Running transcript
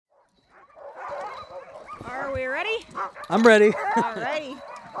Are we ready? I'm ready. All righty.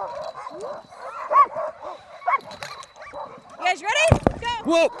 You guys ready? Go!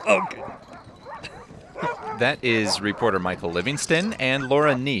 Whoa! Okay. That is reporter Michael Livingston and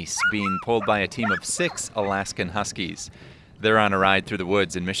Laura Neese being pulled by a team of 6 Alaskan Huskies. They're on a ride through the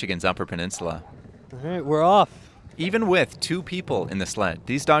woods in Michigan's Upper Peninsula. All right, we're off. Even with 2 people in the sled,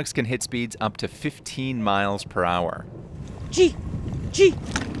 these dogs can hit speeds up to 15 miles per hour. G.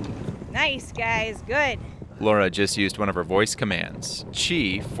 Nice, guys. Good. Laura just used one of her voice commands.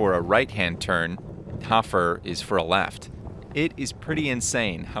 Chi for a right-hand turn, Hafer is for a left. It is pretty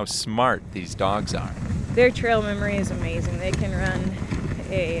insane how smart these dogs are. Their trail memory is amazing. They can run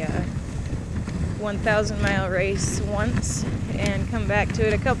a 1,000-mile race once and come back to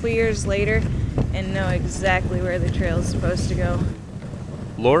it a couple years later and know exactly where the trail is supposed to go.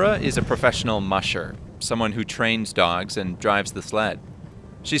 Laura is a professional musher, someone who trains dogs and drives the sled.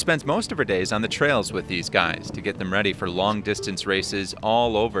 She spends most of her days on the trails with these guys to get them ready for long-distance races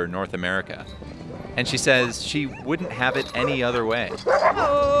all over North America. And she says she wouldn't have it any other way.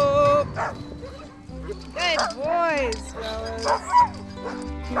 Oh! Good boys, fellas.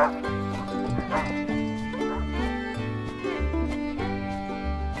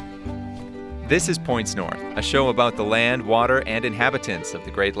 This is Points North, a show about the land, water, and inhabitants of the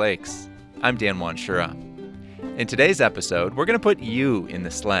Great Lakes. I'm Dan Wanshura. In today's episode, we're going to put you in the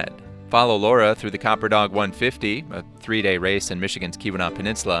sled. Follow Laura through the Copper Dog 150, a 3-day race in Michigan's Keweenaw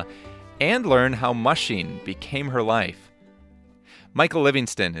Peninsula, and learn how mushing became her life. Michael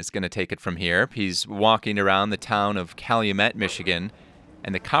Livingston is going to take it from here. He's walking around the town of Calumet, Michigan,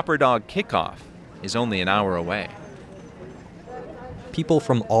 and the Copper Dog kickoff is only an hour away. People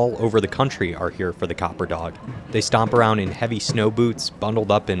from all over the country are here for the Copper Dog. They stomp around in heavy snow boots,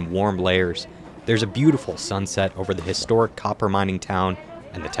 bundled up in warm layers. There's a beautiful sunset over the historic copper mining town,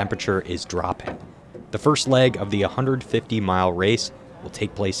 and the temperature is dropping. The first leg of the 150-mile race will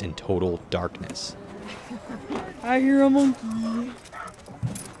take place in total darkness. I hear a monkey.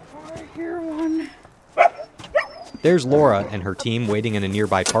 I hear one. There's Laura and her team waiting in a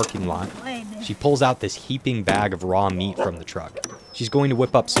nearby parking lot. She pulls out this heaping bag of raw meat from the truck. She's going to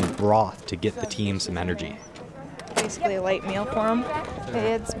whip up some broth to get the team some energy. Basically a light meal for them.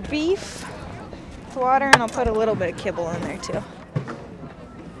 It's beef, water, and I'll put a little bit of kibble in there too.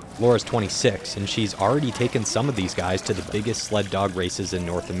 Laura's 26, and she's already taken some of these guys to the biggest sled dog races in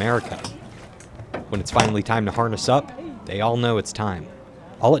North America. When it's finally time to harness up, they all know it's time.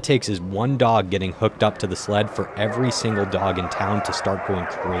 All it takes is one dog getting hooked up to the sled for every single dog in town to start going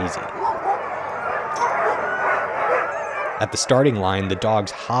crazy. At the starting line, the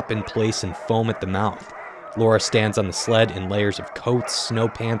dogs hop in place and foam at the mouth. Laura stands on the sled in layers of coats, snow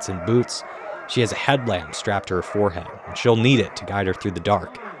pants, and boots. She has a headlamp strapped to her forehead, and she'll need it to guide her through the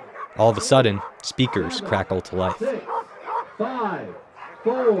dark. All of a sudden, speakers crackle to life. 6, 5,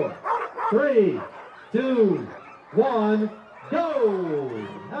 4, 3, 2, 1, go!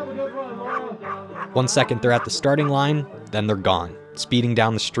 Have a good run, Laura. 1 second they're at the starting line, then they're gone, speeding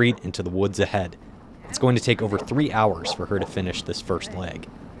down the street into the woods ahead. It's going to take over 3 hours for her to finish this first leg.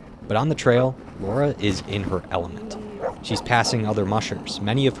 But on the trail, Laura is in her element. She's passing other mushers,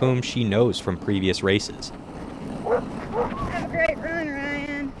 many of whom she knows from previous races. Have a great run,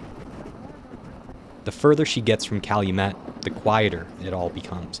 Ryan. The further she gets from Calumet, the quieter it all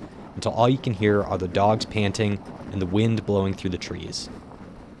becomes, until all you can hear are the dogs panting and the wind blowing through the trees.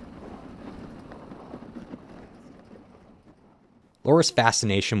 Laura's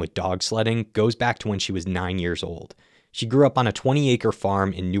fascination with dog sledding goes back to when she was 9 years old. She grew up on a 20-acre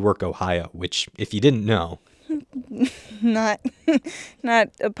farm in Newark, Ohio, which, if you didn't know... Not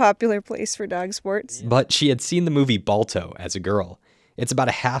a popular place for dog sports. But she had seen the movie Balto as a girl. It's about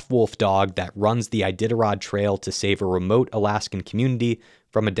a half-wolf dog that runs the Iditarod Trail to save a remote Alaskan community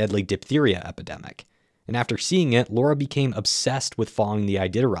from a deadly diphtheria epidemic. And after seeing it, Laura became obsessed with following the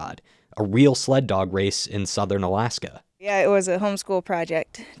Iditarod, a real sled dog race in southern Alaska. Yeah, it was a homeschool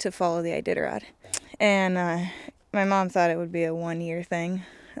project to follow the Iditarod. And my mom thought it would be a 1-year thing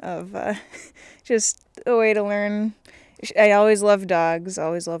of just a way to learn. I always loved dogs,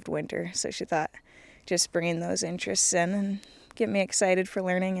 always loved winter, so she thought just bringing those interests in and get me excited for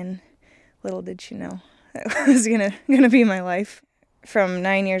learning, and little did she know that was gonna be my life. From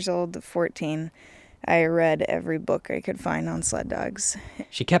 9 years old to 14, I read every book I could find on sled dogs.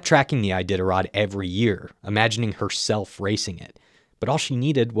 She kept tracking the Iditarod every year, imagining herself racing it. But all she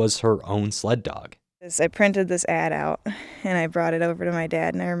needed was her own sled dog. I printed this ad out, and I brought it over to my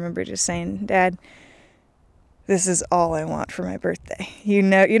dad, and I remember just saying, Dad, this is all I want for my birthday. You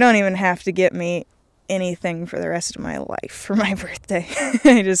don't even have to get me anything for the rest of my life for my birthday.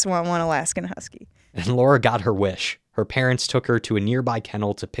 I just want one Alaskan Husky. And Laura got her wish. Her parents took her to a nearby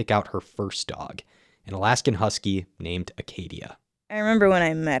kennel to pick out her first dog, an Alaskan Husky named Acadia. I remember when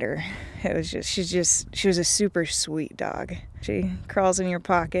I met her, it was she was a super sweet dog. She crawls in your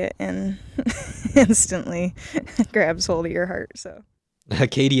pocket and instantly grabs hold of your heart, so.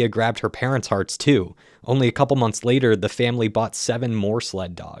 Acadia grabbed her parents' hearts too. Only a couple months later, the family bought 7 more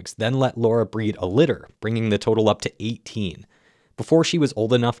sled dogs, then let Laura breed a litter, bringing the total up to 18. Before she was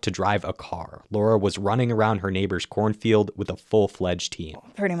old enough to drive a car, Laura was running around her neighbor's cornfield with a full-fledged team.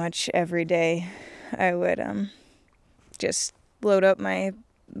 Pretty much every day I would just load up my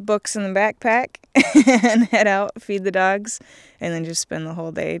books in the backpack and head out, feed the dogs, and then just spend the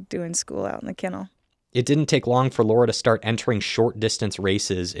whole day doing school out in the kennel. It didn't take long for Laura to start entering short-distance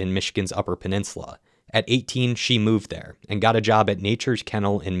races in Michigan's Upper Peninsula. At 18, she moved there and got a job at Nature's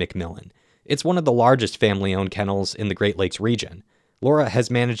Kennel in McMillan. It's one of the largest family-owned kennels in the Great Lakes region. Laura has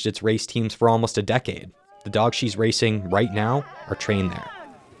managed its race teams for almost a decade. The dogs she's racing right now are trained there.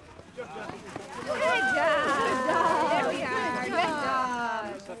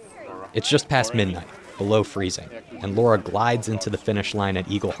 It's just past midnight, below freezing, and Laura glides into the finish line at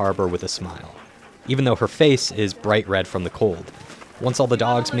Eagle Harbor with a smile, even though her face is bright red from the cold. Once all the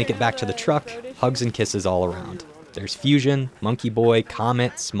dogs make it back to the truck, hugs and kisses all around. There's Fusion, Monkey Boy,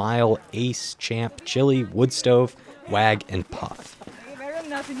 Comet, Smile, Ace, Champ, Chili, Woodstove, Wag, and Puff.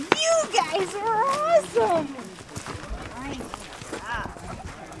 You guys are awesome!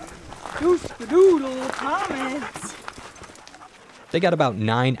 Doodle comments. They got about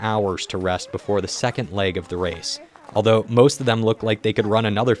 9 hours to rest before the second leg of the race, although most of them look like they could run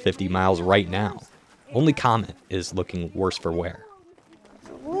another 50 miles right now. Only Comet is looking worse for wear.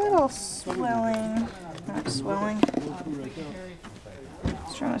 A little swelling. Not swelling.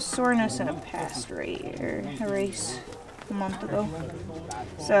 It's from a soreness in a past race a month ago.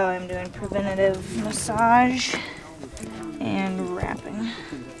 So I'm doing preventative massage and wrapping.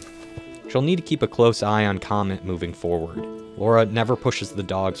 She'll need to keep a close eye on Comet moving forward. Laura never pushes the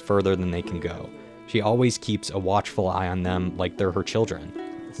dogs further than they can go. She always keeps a watchful eye on them like they're her children.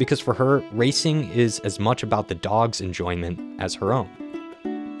 Because for her, racing is as much about the dog's enjoyment as her own.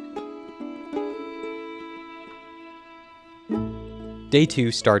 Day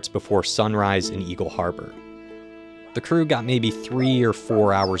 2 starts before sunrise in Eagle Harbor. The crew got maybe 3 or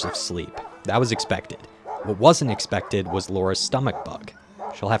 4 hours of sleep. That was expected. What wasn't expected was Laura's stomach bug.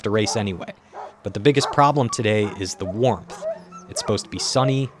 She'll have to race anyway. But the biggest problem today is the warmth. It's supposed to be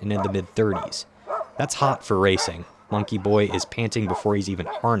sunny and in the mid-30s. That's hot for racing. Monkey Boy is panting before he's even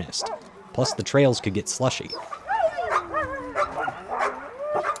harnessed. Plus the trails could get slushy.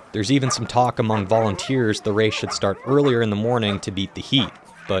 There's even some talk among volunteers the race should start earlier in the morning to beat the heat,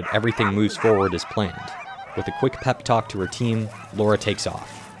 but everything moves forward as planned. With a quick pep talk to her team, Laura takes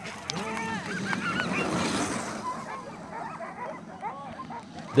off.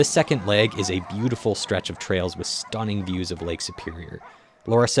 This second leg is a beautiful stretch of trails with stunning views of Lake Superior.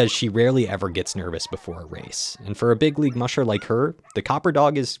 Laura says she rarely ever gets nervous before a race, and for a big league musher like her, the Copper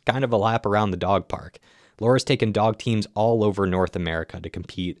Dog is kind of a lap around the dog park. Laura's taken dog teams all over North America to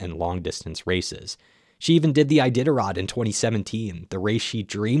compete in long-distance races. She even did the Iditarod in 2017, the race she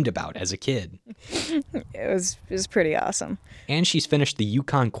dreamed about as a kid. It was pretty awesome. And she's finished the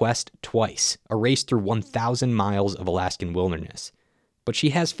Yukon Quest twice, a race through 1,000 miles of Alaskan wilderness. But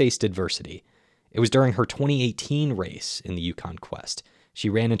she has faced adversity. It was during her 2018 race in the Yukon Quest. She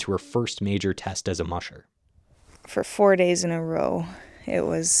ran into her first major test as a musher. For 4 days in a row,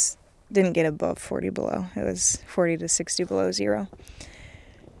 didn't get above 40 below. It was 40 to 60 below zero.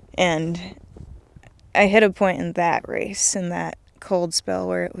 And I hit a point in that race, in that cold spell,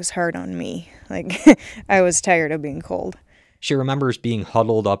 where it was hard on me. Like, I was tired of being cold. She remembers being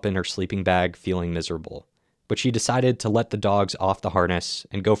huddled up in her sleeping bag, feeling miserable. But she decided to let the dogs off the harness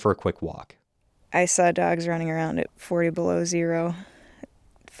and go for a quick walk. I saw dogs running around at 40 below zero,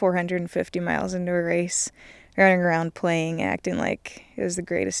 450 miles into a race, running around playing, acting like it was the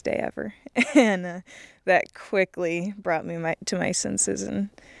greatest day ever. And that quickly brought me to my senses, and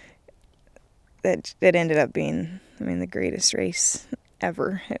that it ended up being, the greatest race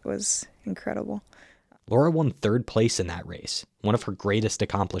ever. It was incredible. Laura won 3rd place in that race, one of her greatest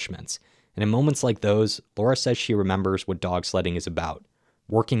accomplishments. And in moments like those, Laura says she remembers what dog sledding is about,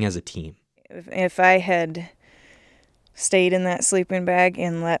 working as a team. If I had stayed in that sleeping bag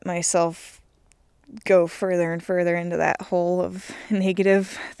and let myself go further and further into that hole of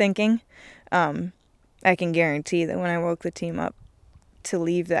negative thinking, I can guarantee that when I woke the team up to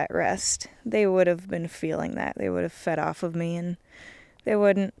leave that rest, they would have been feeling that. They would have fed off of me, and they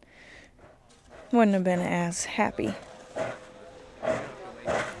wouldn't have been as happy.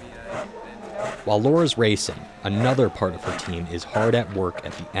 While Laura's racing, another part of her team is hard at work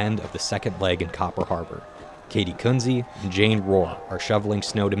at the end of the second leg in Copper Harbor. Katie Kunze and Jane Rohr are shoveling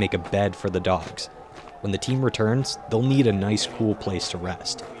snow to make a bed for the dogs. When the team returns, they'll need a nice, cool place to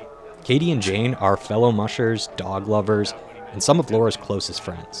rest. Katie and Jane are fellow mushers, dog lovers, and some of Laura's closest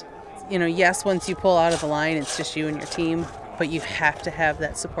friends. Yes, once you pull out of the line, it's just you and your team, but you have to have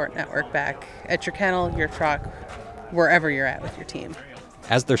that support network back at your kennel, your truck, wherever you're at with your team.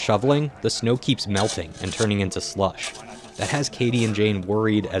 As they're shoveling, the snow keeps melting and turning into slush. That has Katie and Jane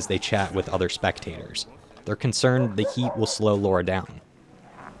worried as they chat with other spectators. They're concerned the heat will slow Laura down.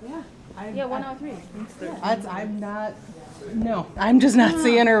 Yeah, 103. I'm just not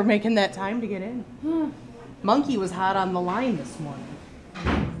seeing her making that time to get in. Monkey was hot on the line this morning.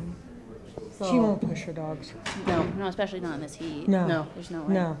 She won't push her dogs. No. No, especially not in this heat. No. There's no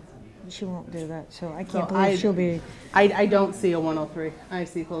way. No, she won't do that. So I So can't believe she'll be. I don't see a 103. I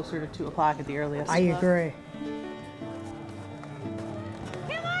see closer to 2 o'clock at the earliest. I agree.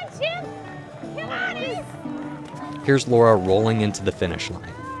 Come on, Chip! Come on, Ace! Here's Laura rolling into the finish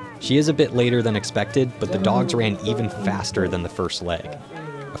line. She is a bit later than expected, but the dogs ran even faster than the first leg.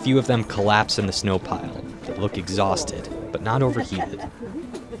 A few of them collapse in the snow pile. They look exhausted, but not overheated.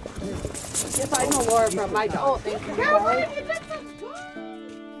 Yes, I know Laura from my dog. Thank you.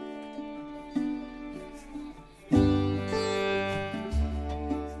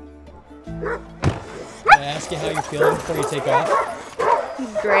 Can I ask you how you're feeling before you take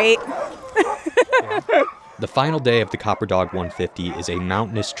off? Great. The final day of the Copper Dog 150 is a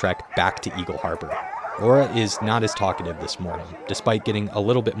mountainous trek back to Eagle Harbor. Laura is not as talkative this morning, despite getting a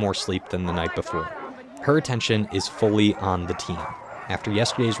little bit more sleep than the night before. Her attention is fully on the team. After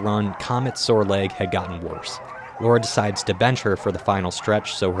yesterday's run, Comet's sore leg had gotten worse. Laura decides to bench her for the final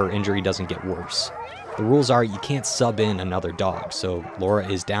stretch so her injury doesn't get worse. The rules are you can't sub in another dog, so Laura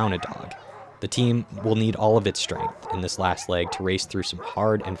is down a dog. The team will need all of its strength in this last leg to race through some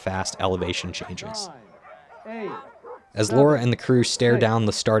hard and fast elevation changes. As Laura and the crew stare down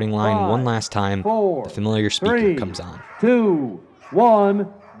the starting line one last time, the familiar speaker comes on. 2,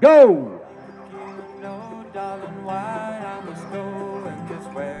 1, go!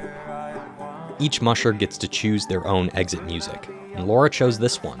 Each musher gets to choose their own exit music, and Laura chose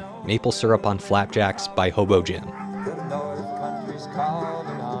this one, Maple Syrup on Flapjacks by Hobo Jim.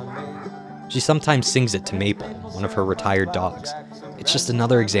 She sometimes sings it to Maple, one of her retired dogs. It's just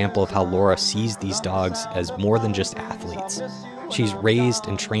another example of how Laura sees these dogs as more than just athletes. She's raised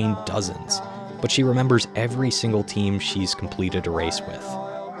and trained dozens, but she remembers every single team she's completed a race with.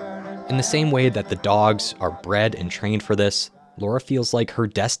 In the same way that the dogs are bred and trained for this, Laura feels like her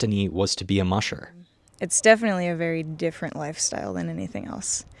destiny was to be a musher. It's definitely a very different lifestyle than anything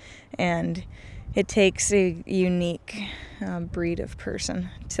else. And it takes a unique breed of person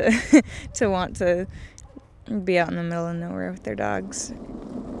to to want to be out in the middle of nowhere with their dogs.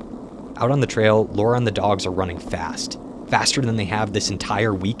 Out on the trail, Laura and the dogs are running fast, faster than they have this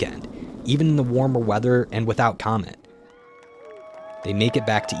entire weekend, even in the warmer weather and without Comet. They make it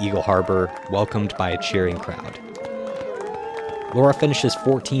back to Eagle Harbor, welcomed by a cheering crowd. Laura finishes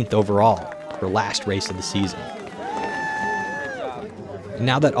 14th overall, her last race of the season. And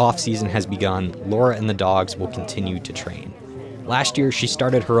now that off-season has begun, Laura and the dogs will continue to train. Last year, she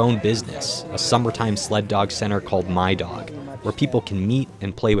started her own business, a summertime sled dog center called My Dog, where people can meet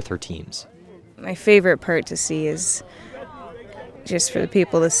and play with her teams. My favorite part to see is just for the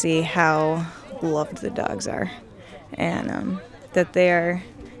people to see how loved the dogs are, and that they are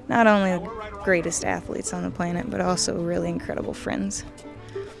not only the greatest athletes on the planet, but also really incredible friends.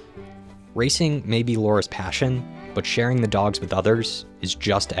 Racing may be Laura's passion, but sharing the dogs with others is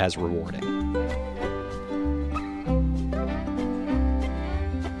just as rewarding.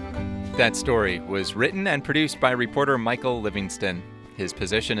 That story was written and produced by reporter Michael Livingston. His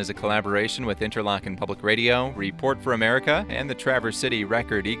position is a collaboration with Interlochen Public Radio, Report for America, and the Traverse City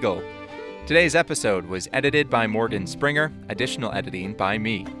Record Eagle. Today's episode was edited by Morgan Springer, additional editing by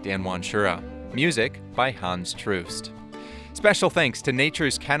me, Dan Wanshura. Music by Hans Troost. Special thanks to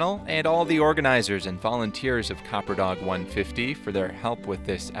Nature's Kennel and all the organizers and volunteers of Copper Dog 150 for their help with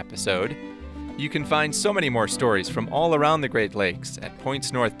this episode. You can find so many more stories from all around the Great Lakes at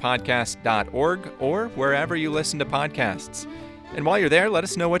pointsnorthpodcast.org or wherever you listen to podcasts. And while you're there, let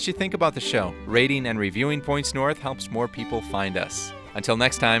us know what you think about the show. Rating and reviewing Points North helps more people find us. Until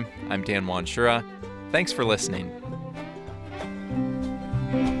next time, I'm Dan Wanshura. Thanks for listening.